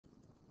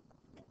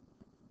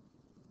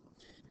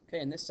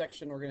Okay, in this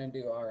section we're going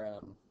to do our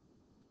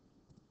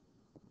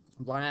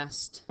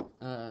last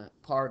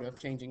part of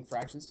changing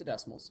fractions to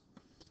decimals.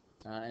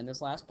 And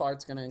this last part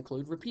is going to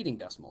include repeating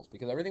decimals,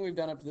 because everything we've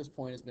done up to this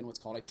point has been what's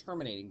called a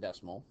terminating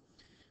decimal,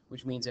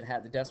 which means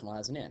the decimal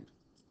has an end.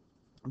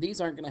 These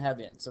aren't going to have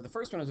ends. So the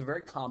first one is a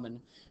very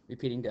common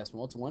repeating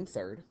decimal. It's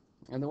 1/3.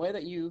 And the way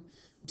that you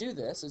do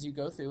this is you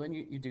go through and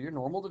you do your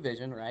normal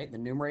division, right? The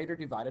numerator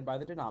divided by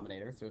the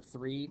denominator, so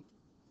 3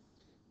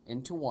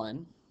 into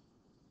 1.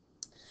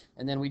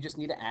 And then we just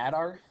need to add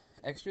our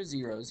extra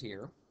zeros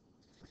here.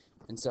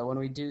 And so when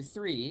we do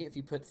 3, if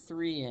you put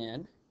 3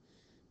 in,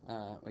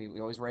 we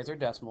always raise our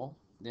decimal.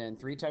 Then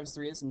 3 times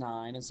 3 is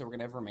 9, and so we're going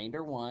to have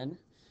remainder 1.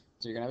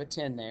 So you're going to have a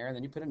 10 there, and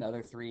then you put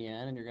another 3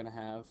 in, and you're going to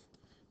have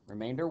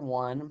remainder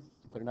 1,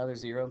 put another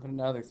 0, and put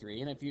another 3.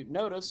 And if you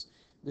notice,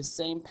 the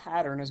same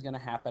pattern is going to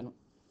happen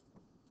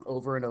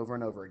over and over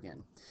and over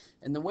again.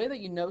 And the way that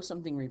you know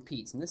something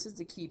repeats, and this is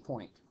the key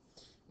point,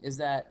 is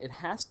that it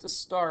has to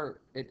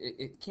start,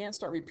 it can't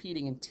start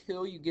repeating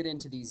until you get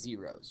into these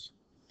zeros.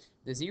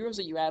 The zeros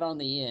that you add on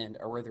the end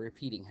are where the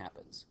repeating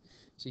happens.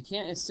 So you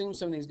can't assume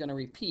something's going to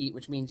repeat,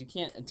 which means you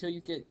can't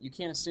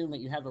assume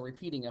that you have a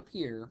repeating up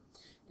here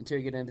until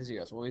you get into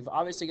zeros. Well, we've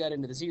obviously got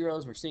into the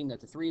zeros. We're seeing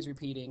that the 3 is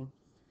repeating.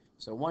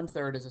 So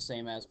 1/3 is the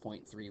same as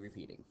 0.3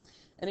 repeating.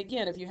 And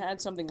again, if you had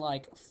something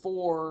like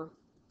 4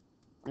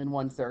 and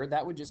 1/3,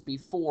 that would just be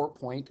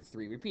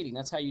 4.3 repeating.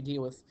 That's how you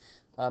deal with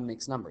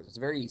mixed numbers. It's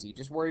very easy.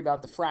 Just worry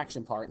about the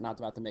fraction part, not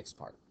about the mixed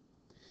part.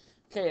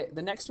 Okay,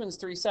 the next one's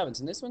 3/7,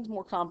 and this one's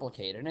more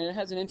complicated, and it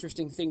has an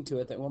interesting thing to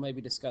it that we'll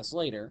maybe discuss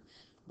later.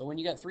 But when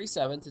you got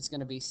 3/7, it's going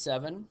to be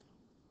 7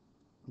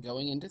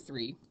 going into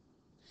 3,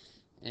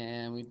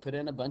 and we put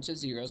in a bunch of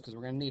zeros because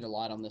we're going to need a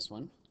lot on this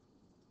one.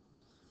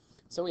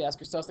 So we ask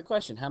ourselves the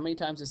question, how many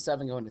times does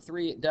 7 go into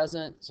 3? It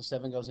doesn't, so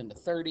 7 goes into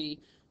 30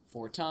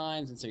 4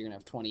 times, and so you're going to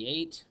have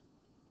 28.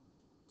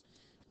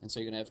 And so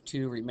you're going to have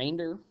 2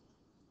 remainder.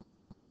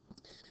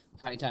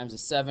 How many times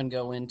does 7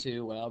 go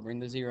into? Well, bring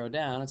the 0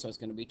 down, and so it's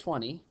going to be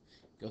 20.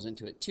 Goes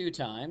into it 2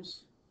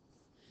 times,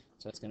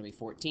 so that's going to be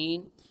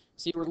 14.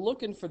 See, we're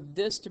looking for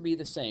this to be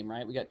the same,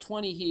 right? We got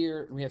 20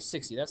 here, and we have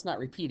 60. That's not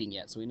repeating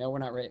yet, so we know we're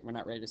not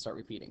ready to start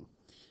repeating.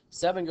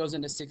 7 goes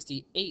into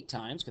 68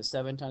 times, because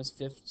 7 times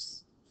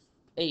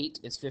 8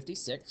 is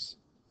 56.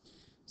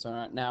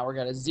 So now we've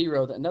got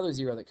another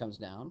 0 that comes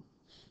down.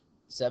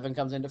 7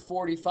 comes into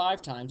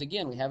 45 times.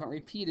 Again, we haven't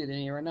repeated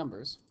any of our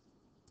numbers.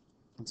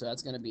 And so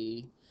that's going to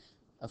be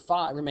a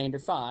remainder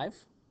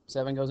 5.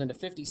 7 goes into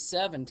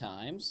 57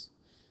 times.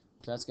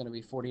 So that's going to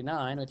be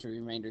 49, which is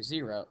remainder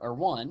 0, or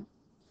 1.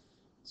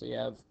 So you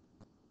have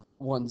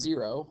 1,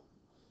 0.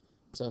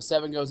 So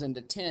 7 goes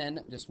into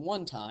 10 just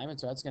one time, and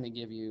so that's going to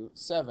give you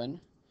 7,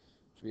 which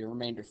will be a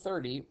remainder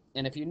 30.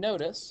 And if you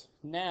notice,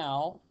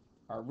 now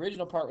our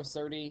original part was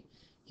 30.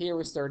 Here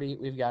was 30.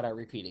 We've got our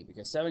repeating,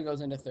 because 7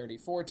 goes into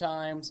 34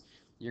 times.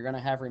 You're going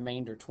to have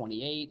remainder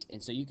 28.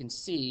 And so you can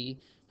see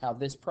how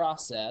this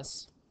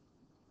process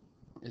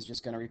is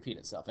just going to repeat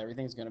itself.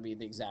 Everything's going to be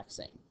the exact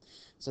same.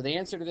 So the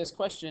answer to this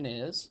question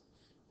is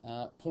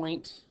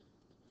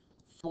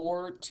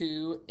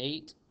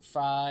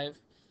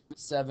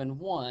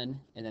 0.428571,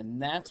 and then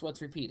that's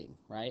what's repeating,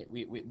 right?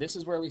 This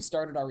is where we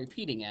started our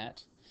repeating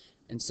at,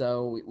 and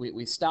so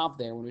we stop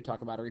there when we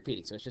talk about a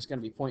repeating. So it's just going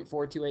to be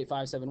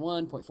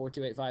 0.428571,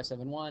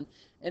 0.428571,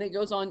 and it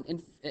goes on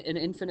in an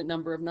infinite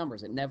number of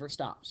numbers. It never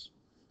stops.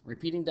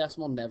 Repeating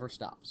decimal never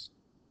stops.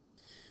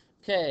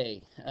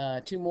 Okay,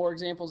 2 more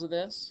examples of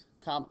this,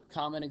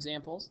 common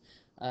examples.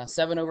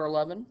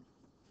 7/11.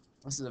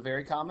 This is a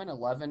very common.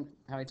 11,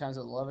 how many times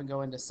does 11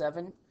 go into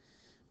 7?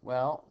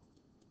 Well,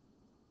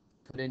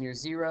 put in your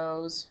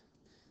zeros.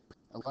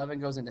 11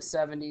 goes into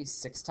 70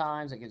 6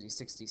 times. That gives you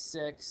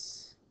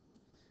 66.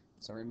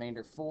 So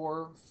remainder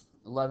 4.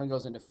 11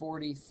 goes into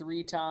 40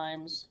 3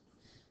 times.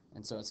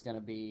 And so it's going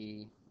to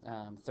be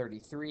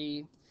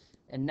 33.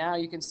 And now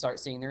you can start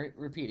seeing the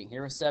repeating.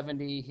 Here is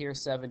 70, here's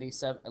 70.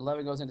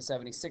 11 goes into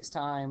 76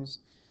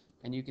 times.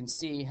 And you can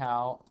see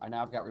how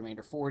I've got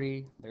remainder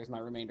 40. There's my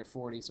remainder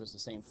 40, so it's the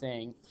same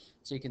thing.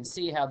 So you can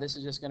see how this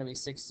is just going to be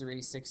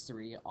 63,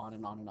 63, on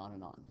and on and on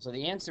and on. So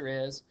the answer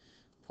is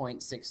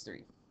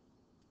 0.63.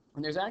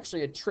 And there's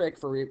actually a trick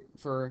for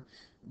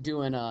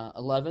doing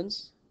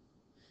 11s.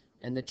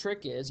 And the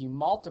trick is you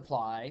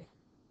multiply.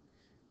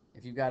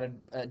 If you've got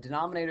a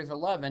denominator of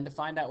 11, to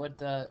find out what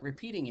the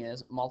repeating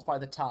is, multiply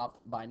the top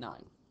by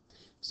 9.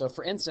 So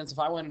for instance, if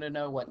I wanted to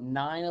know what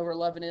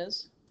 9/11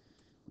 is,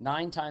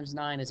 9 times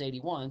 9 is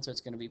 81, so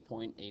it's going to be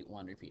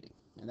 0.81 repeating.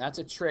 And that's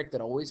a trick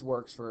that always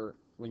works for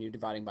when you're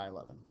dividing by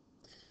 11.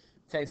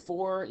 Okay,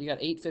 4, you got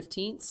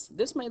 8/15.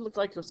 This may look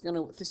like it's going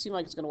to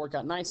work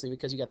out nicely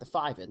because you got the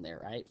 5 in there,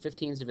 right?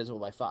 15 is divisible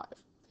by 5.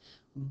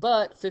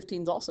 But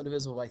 15 is also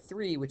divisible by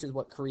 3, which is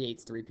what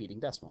creates the repeating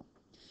decimal.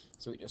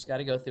 So we just got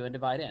to go through and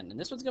divide in. And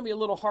this one's going to be a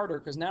little harder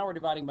because now we're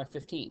dividing by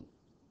 15.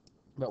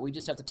 But we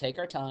just have to take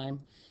our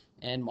time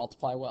and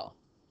multiply well.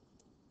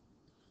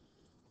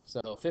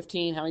 So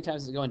 15, how many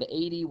times does it go into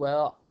 80?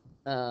 Well,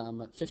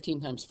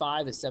 15 times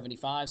 5 is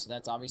 75, so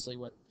that's obviously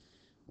what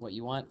what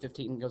you want.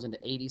 15 goes into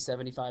 80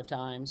 75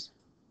 times.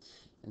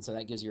 And so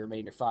that gives you a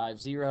remainder 5,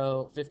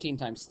 0. 15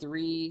 times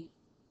 3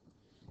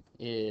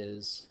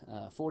 is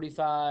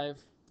 45.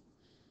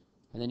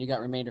 And then you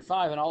got remainder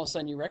 5, and all of a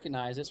sudden you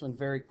recognize this one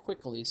very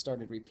quickly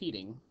started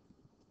repeating.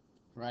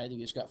 Right? You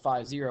just got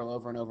 5, 0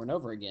 over and over and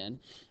over again.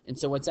 And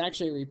so what's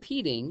actually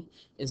repeating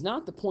is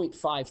not the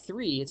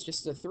 0.53, it's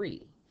just a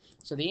 3.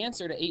 So the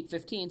answer to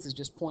 8/15 is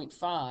just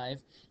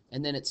 0.5,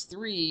 and then it's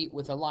 3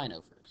 with a line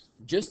over it.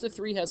 Just the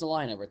 3 has a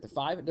line over it. The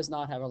 5, it does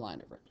not have a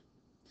line over it.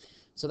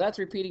 So that's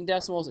repeating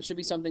decimals. It should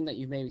be something that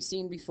you've maybe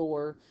seen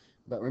before,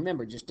 but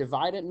remember, just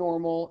divide it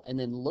normal and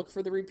then look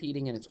for the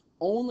repeating, and it's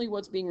only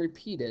what's being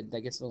repeated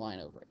that gets the line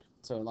over it.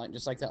 So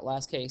just like that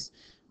last case,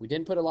 we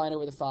didn't put a line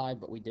over the 5,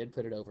 but we did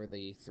put it over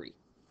the 3.